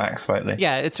bounces back slightly.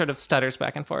 Yeah, it sort of stutters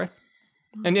back and forth.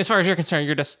 And as far as you're concerned,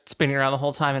 you're just spinning around the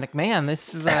whole time and man,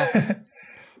 this is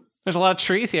there's a lot of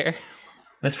trees here.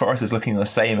 This forest is looking the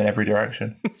same in every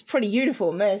direction. It's pretty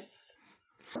uniform, this.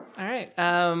 All right.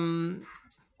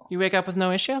 You wake up with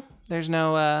no issue? There's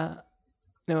no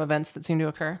events that seem to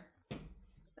occur?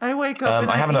 I wake up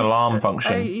and I have an alarm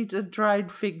function. I eat a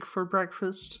dried fig for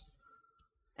breakfast.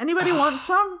 Anybody want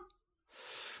some?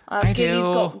 I do. Gilly's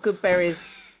got good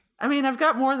berries. I mean, I've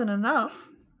got more than enough.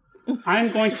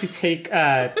 I'm going to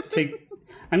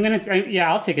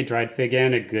I'll take a dried fig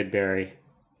and a good berry.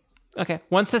 Okay.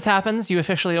 Once this happens, you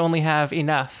officially only have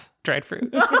enough dried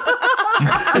fruit.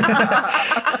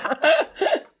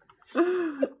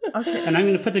 Okay. And I'm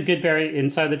going to put the good berry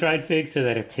inside the dried fig so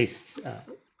that it tastes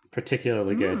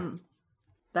particularly good.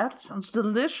 That sounds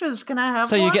delicious. Can I have one?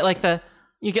 So you get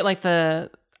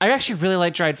the I actually really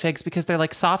like dried figs because they're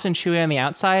soft and chewy on the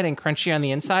outside and crunchy on the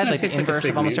inside, the inverse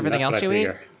of almost everything else you eat.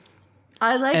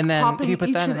 I like and then popping you put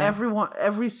each that and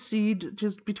every seed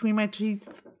just between my teeth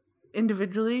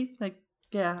individually. I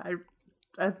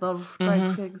love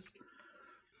dried figs.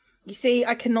 You see,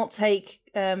 I cannot take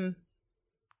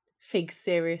figs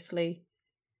seriously.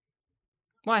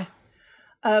 Why?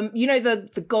 You know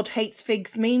the God hates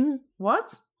figs memes?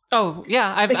 What? Oh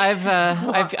yeah,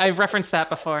 I've referenced that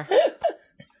before.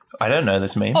 I don't know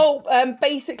this meme. Oh,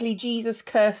 basically Jesus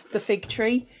cursed the fig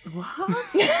tree. What?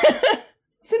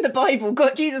 It's in the Bible.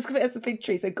 Jesus cursed the fig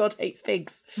tree, so God hates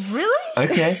figs. Really?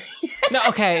 Okay. No,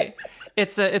 okay.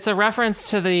 It's a reference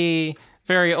to the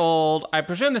very old, I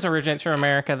presume this originates from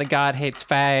America, the God hates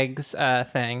fags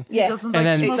thing. Yes. And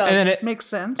then it makes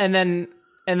sense. And then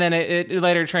it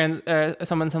later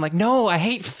someone's like, no, I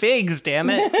hate figs, damn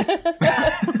it.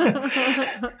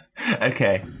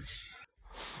 Okay.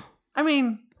 I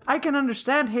mean, I can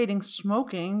understand hating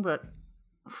smoking, but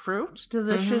fruit?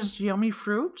 Delicious, yummy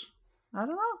fruit? I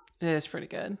don't know. It is pretty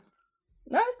good.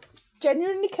 No,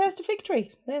 genuinely cursed a fig tree.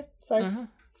 Yeah, so.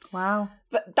 Wow.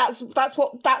 But that's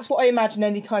what I imagine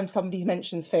anytime somebody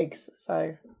mentions figs.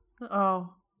 So.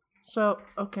 Oh, so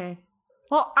okay.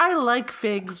 Well, I like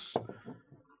figs.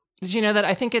 Did you know that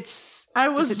I think is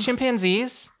it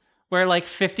chimpanzees where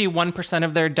 51%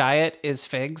 of their diet is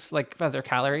figs, of their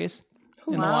calories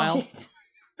in the wild?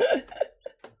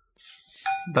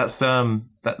 That's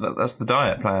that's the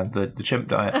diet plan, the chimp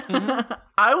diet.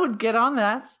 I would get on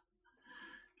that.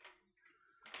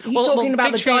 Are you talking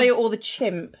about the diet or the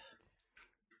chimp?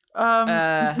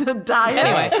 The diet.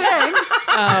 Anyway. Thanks.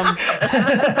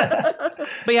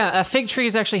 But yeah, fig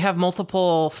trees actually have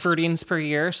multiple fruitings per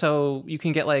year, so you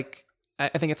can get I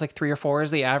think it's 3 or 4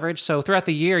 is the average. So throughout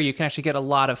the year, you can actually get a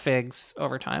lot of figs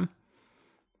over time.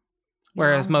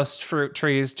 Whereas most fruit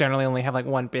trees generally only have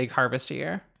one big harvest a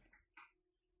year.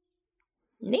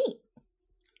 Neat.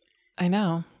 I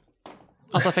know.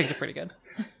 Also, figs are pretty good.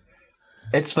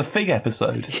 It's the fig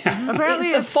episode. Yeah.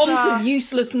 Apparently, it's the font of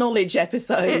useless knowledge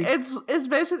episode. It's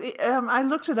basically. I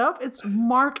looked it up. It's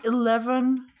Mark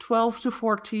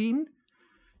 11:12-14,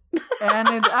 and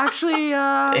it actually.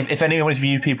 If any of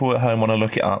you people at home want to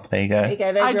look it up, there you go. There you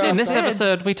go. There's your in this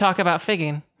episode, we talk about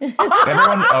figging.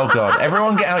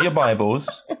 Everyone get out your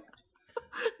Bibles.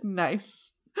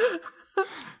 Nice.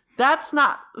 That's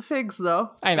not figs,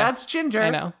 though. I know. That's ginger. I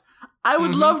know. I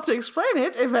would love to explain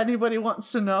it if anybody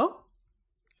wants to know.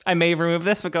 I may remove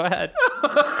this, but go ahead.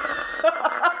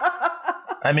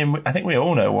 I mean, I think we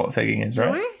all know what figging is,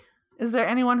 right? Do we? Is there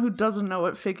anyone who doesn't know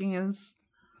what figging is?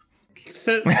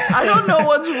 So, I don't know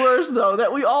what's worse, though,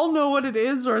 that we all know what it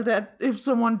is, or that if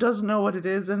someone doesn't know what it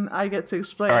is and I get to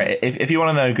explain. All right, if you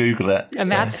want to know, Google it. And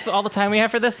that's all the time we have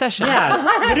for this session. Yeah,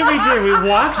 what did we do? We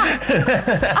walked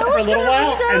for a little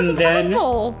while, and then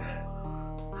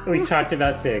we talked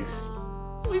about figs.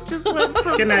 We just went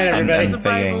from Good night, everybody. the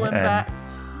Bible and back.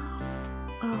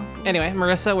 Anyway,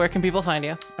 Marissa, where can people find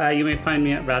you? You may find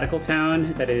me at Radical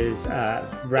Town. That is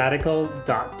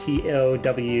radical.town.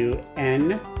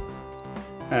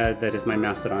 That is my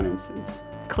Mastodon instance.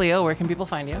 Cleo, where can people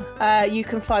find you? You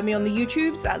can find me on the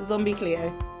YouTubes at Zombie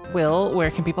Cleo. Will,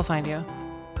 where can people find you?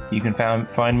 You can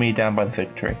find me down by the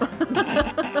fig tree.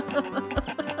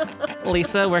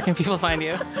 Lisa, where can people find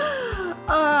you?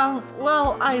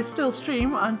 Well, I still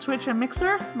stream on Twitch and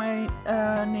Mixer. My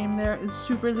name there is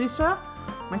Super Lisa.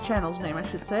 My channel's name, I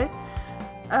should say.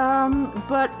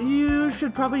 But you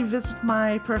should probably visit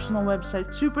my personal website,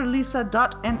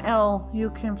 superlisa.nl. You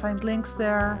can find links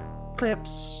there,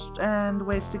 clips, and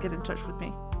ways to get in touch with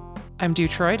me. I'm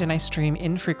Dutroid, and I stream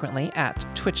infrequently at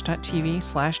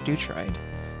twitch.tv/Dutroid.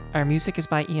 Our music is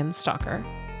by Ian Stalker.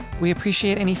 We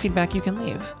appreciate any feedback you can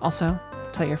leave. Also,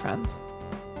 tell your friends.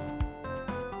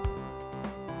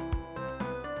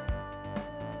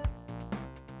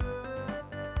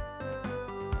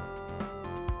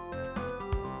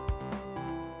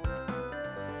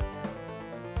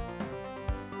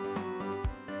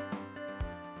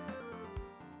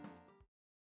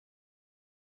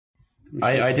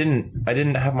 I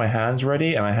didn't have my hands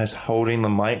ready, and I was holding the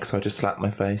mic, so I just slapped my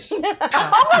face. Oh my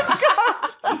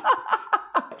god!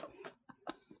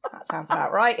 That sounds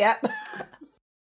about right, yep.